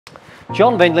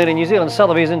John Bentley, New Zealand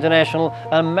Sotheby's International,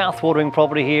 a mouth-watering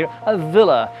property here, a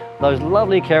villa, those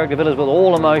lovely character villas with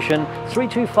all emotion,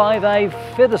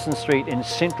 325A Featherston Street in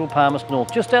central Palmerston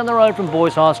North, just down the road from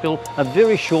Boys High School, a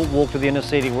very short walk to the inner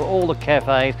city where all the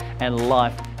cafes and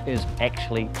life is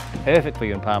actually perfect for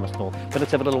you in Palmerston North. But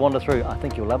let's have a little wander through. I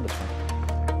think you'll love this one.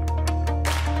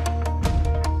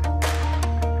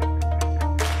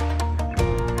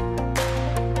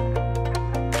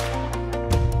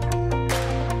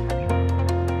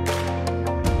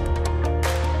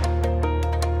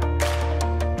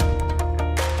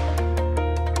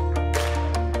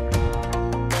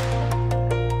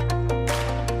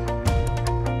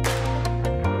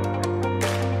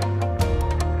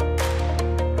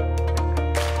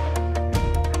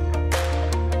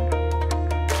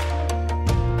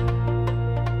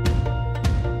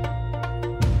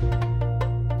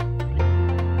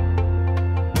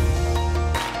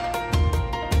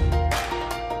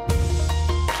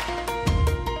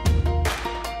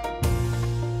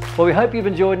 Well, we hope you've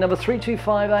enjoyed number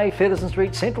 325A Featherston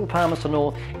Street, central Palmerston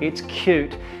North. It's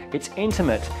cute, it's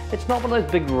intimate, it's not one of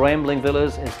those big rambling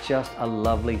villas, it's just a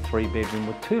lovely 3-bedroom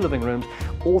with 2 living rooms,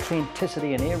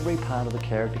 authenticity in every part of the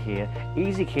character here,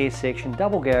 easy care section,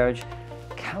 double garage.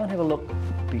 Come and have a look,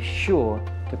 be sure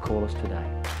to call us today.